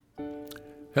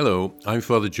Hello, I'm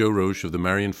Father Joe Roche of the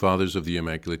Marian Fathers of the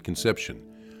Immaculate Conception.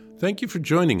 Thank you for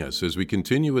joining us as we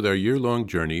continue with our year-long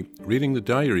journey reading the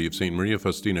diary of St. Maria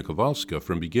Faustina Kowalska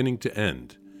from beginning to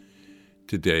end.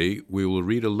 Today, we will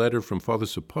read a letter from Father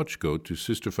Sopoćko to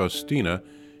Sister Faustina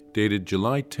dated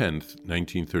July 10th,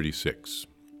 1936.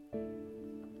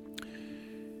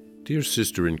 Dear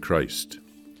Sister in Christ,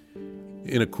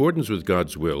 in accordance with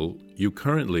God's will, you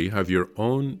currently have your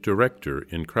own director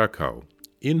in Krakow,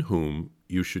 in whom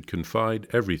you should confide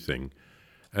everything,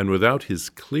 and without his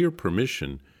clear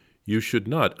permission, you should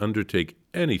not undertake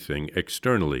anything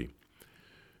externally.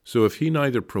 So if he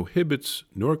neither prohibits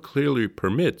nor clearly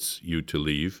permits you to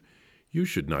leave, you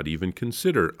should not even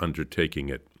consider undertaking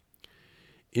it.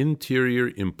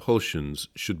 Interior impulsions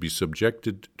should be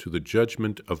subjected to the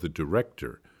judgment of the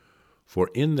director, for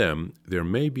in them there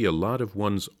may be a lot of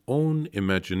one's own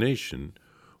imagination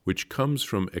which comes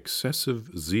from excessive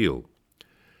zeal,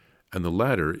 and the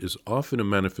latter is often a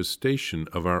manifestation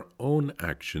of our own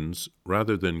actions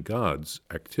rather than God's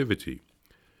activity.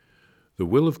 The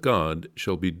will of God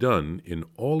shall be done in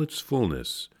all its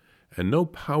fullness, and no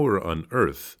power on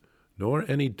earth, nor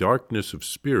any darkness of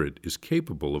spirit is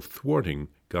capable of thwarting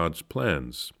God's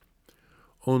plans.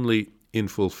 Only in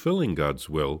fulfilling God's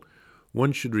will,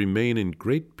 one should remain in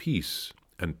great peace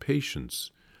and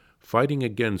patience, fighting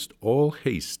against all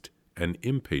haste and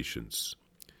impatience.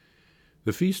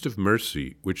 The Feast of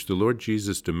Mercy, which the Lord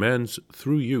Jesus demands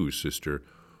through you, Sister,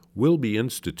 will be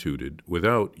instituted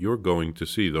without your going to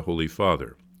see the Holy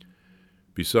Father.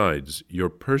 Besides, your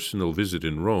personal visit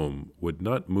in Rome would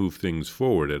not move things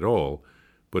forward at all,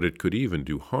 but it could even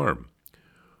do harm.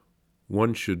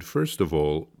 One should first of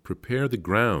all prepare the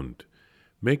ground,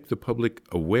 make the public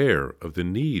aware of the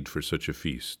need for such a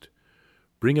feast,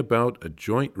 bring about a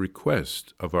joint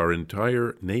request of our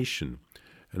entire nation,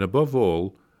 and above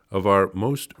all, of our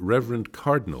most reverend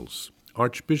cardinals,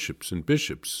 archbishops, and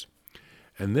bishops.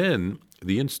 And then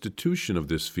the institution of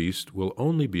this feast will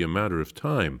only be a matter of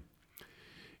time.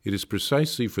 It is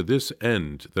precisely for this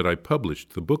end that I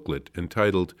published the booklet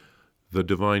entitled The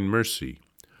Divine Mercy.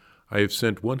 I have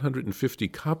sent 150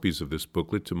 copies of this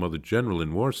booklet to Mother General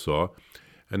in Warsaw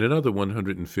and another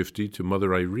 150 to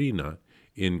Mother Irina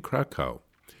in Krakow.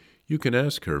 You can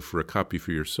ask her for a copy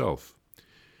for yourself.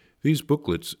 These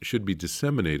booklets should be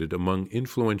disseminated among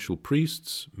influential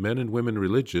priests, men and women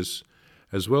religious,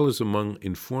 as well as among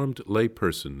informed lay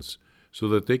persons, so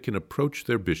that they can approach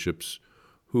their bishops,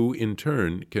 who in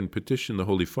turn can petition the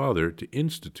Holy Father to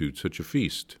institute such a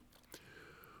feast.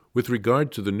 With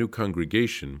regard to the new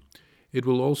congregation, it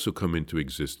will also come into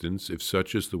existence if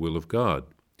such is the will of God.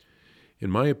 In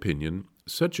my opinion,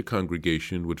 such a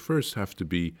congregation would first have to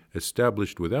be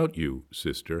established without you,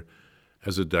 Sister,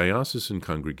 as a diocesan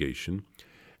congregation,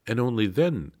 and only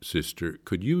then, Sister,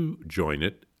 could you join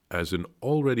it as an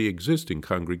already existing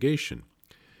congregation.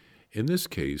 In this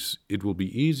case, it will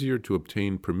be easier to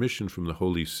obtain permission from the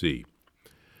Holy See.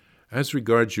 As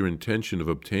regards your intention of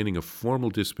obtaining a formal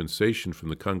dispensation from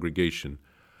the congregation,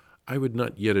 I would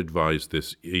not yet advise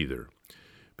this either,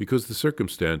 because the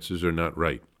circumstances are not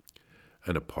right.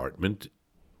 An apartment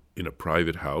in a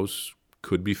private house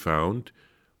could be found,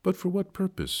 but for what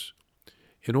purpose?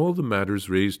 In all the matters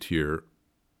raised here,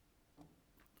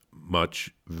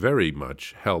 very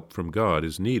much help from God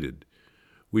is needed.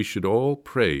 We should all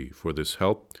pray for this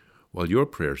help, while your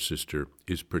prayer, Sister,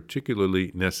 is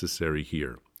particularly necessary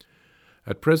here.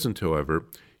 At present, however,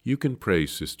 you can pray,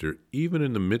 Sister, even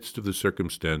in the midst of the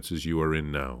circumstances you are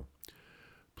in now.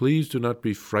 Please do not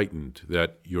be frightened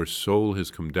that your soul has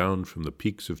come down from the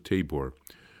peaks of Tabor,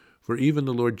 for even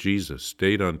the Lord Jesus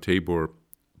stayed on Tabor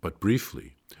but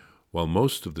briefly, while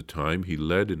most of the time he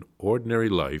led an ordinary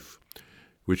life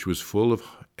which was full of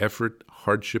effort,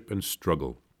 hardship, and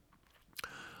struggle.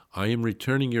 I am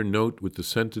returning your note with the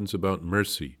sentence about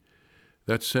mercy.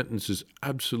 That sentence is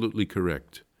absolutely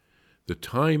correct. The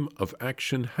time of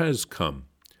action has come,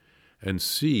 and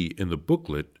see in the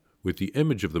booklet with the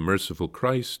image of the merciful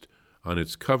Christ on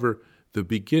its cover the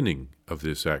beginning of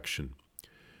this action.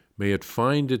 May it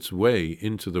find its way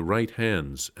into the right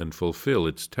hands and fulfill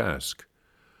its task.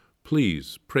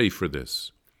 Please pray for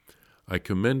this. I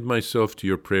commend myself to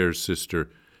your prayers, Sister,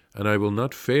 and I will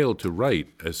not fail to write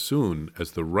as soon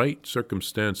as the right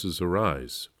circumstances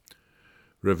arise.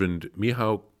 Reverend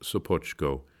Michał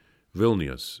Sopoćko,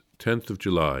 Vilnius, 10th of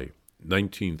July,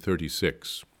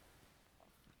 1936.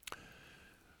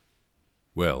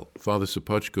 Well, Father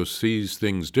Sopoćko sees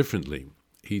things differently.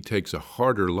 He takes a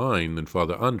harder line than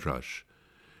Father Andras.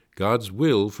 God's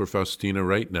will for Faustina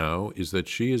right now is that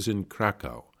she is in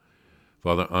Krakow.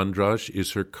 Father Andras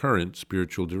is her current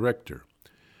spiritual director.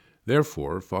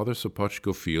 Therefore, Father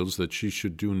Sopoćko feels that she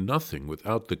should do nothing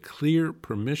without the clear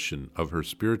permission of her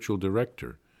spiritual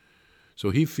director.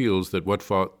 So he feels that what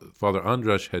Father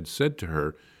Andras had said to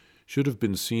her should have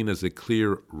been seen as a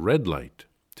clear red light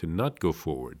to not go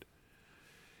forward.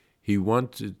 He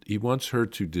wants her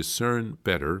to discern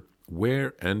better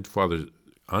where, and Father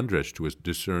Andras to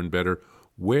discern better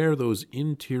where those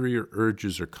interior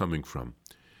urges are coming from.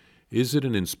 Is it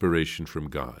an inspiration from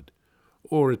God,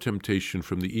 or a temptation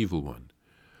from the evil one?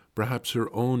 Perhaps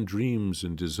her own dreams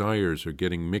and desires are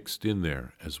getting mixed in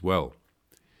there as well.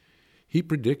 He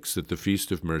predicts that the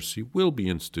Feast of Mercy will be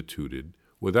instituted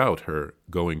without her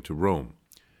going to Rome.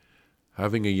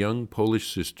 Having a young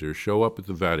Polish sister show up at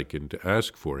the Vatican to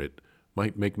ask for it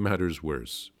might make matters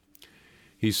worse.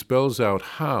 He spells out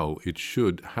how it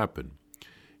should happen.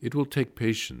 It will take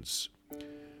patience.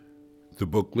 The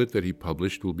booklet that he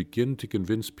published will begin to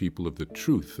convince people of the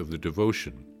truth of the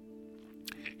devotion.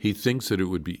 He thinks that it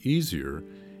would be easier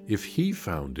if he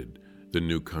founded the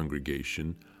new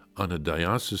congregation on a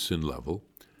diocesan level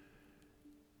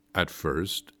at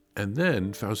first, and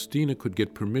then Faustina could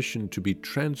get permission to be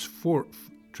transferred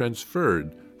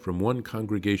from one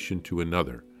congregation to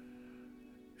another.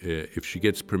 If she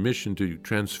gets permission to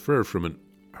transfer from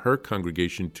her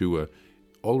congregation to a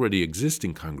already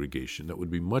existing congregation, that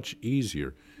would be much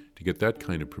easier to get that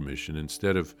kind of permission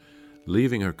instead of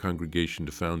leaving her congregation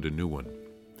to found a new one.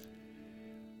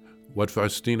 What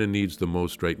Faustina needs the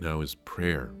most right now is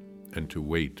prayer and to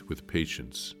wait with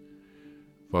patience.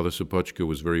 Father Sopoćko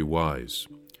was very wise,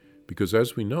 because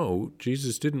as we know,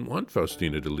 Jesus didn't want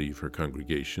Faustina to leave her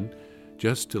congregation,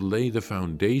 just to lay the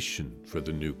foundation for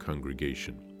the new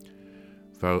congregation.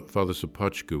 Father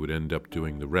Sopoćko would end up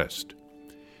doing the rest.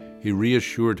 He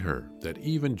reassured her that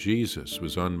even Jesus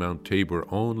was on Mount Tabor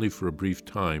only for a brief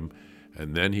time,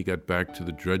 and then he got back to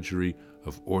the drudgery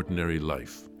of ordinary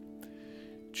life.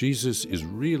 Jesus is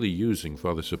really using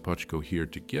Father Sopoćko here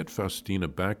to get Faustina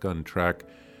back on track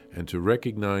and to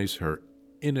recognize her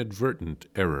inadvertent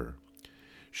error.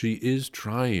 She is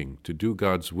trying to do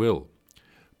God's will,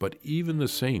 but even the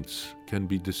saints can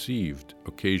be deceived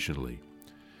occasionally.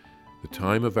 The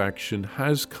time of action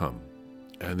has come,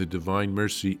 and the divine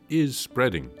mercy is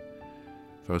spreading.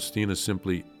 Faustina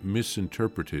simply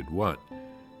misinterpreted what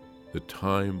the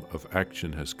time of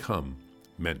action has come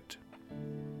meant.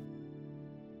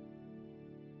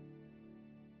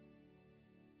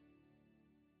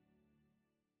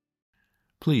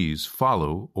 Please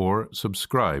follow or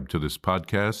subscribe to this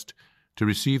podcast to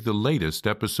receive the latest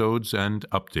episodes and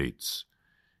updates.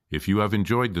 If you have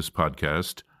enjoyed this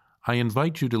podcast, I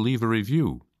invite you to leave a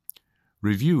review.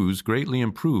 Reviews greatly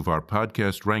improve our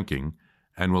podcast ranking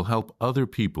and will help other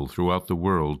people throughout the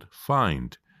world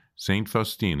find St.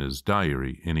 Faustina's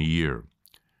Diary in a Year.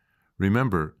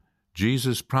 Remember,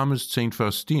 Jesus promised St.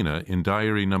 Faustina in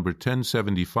Diary number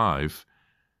 1075,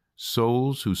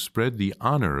 souls who spread the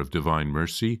honor of divine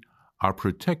mercy are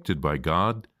protected by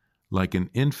God like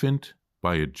an infant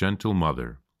by a gentle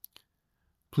mother.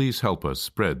 Please help us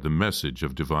spread the message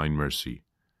of divine mercy.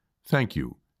 Thank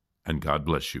you, and God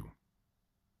bless you.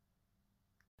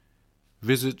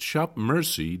 Visit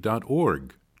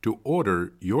shopmercy.org to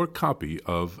order your copy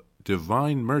of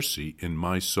Divine Mercy in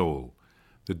My Soul,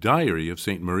 the Diary of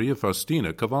St. Maria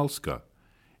Faustina Kowalska.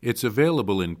 It's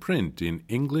available in print in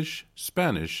English,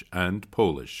 Spanish, and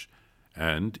Polish,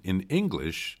 and in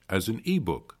English as an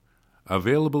e-book,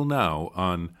 available now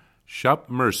on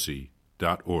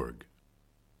shopmercy.org.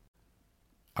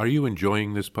 Are you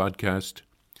enjoying this podcast?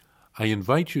 I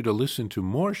invite you to listen to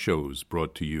more shows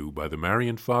brought to you by the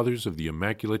Marian Fathers of the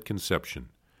Immaculate Conception.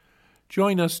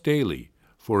 Join us daily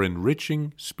for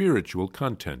enriching spiritual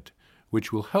content,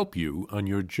 which will help you on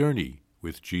your journey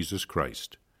with Jesus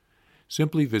Christ.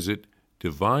 Simply visit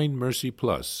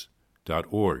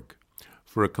DivineMercyPlus.org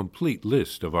for a complete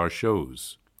list of our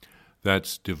shows.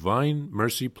 That's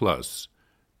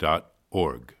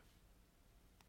DivineMercyPlus.org.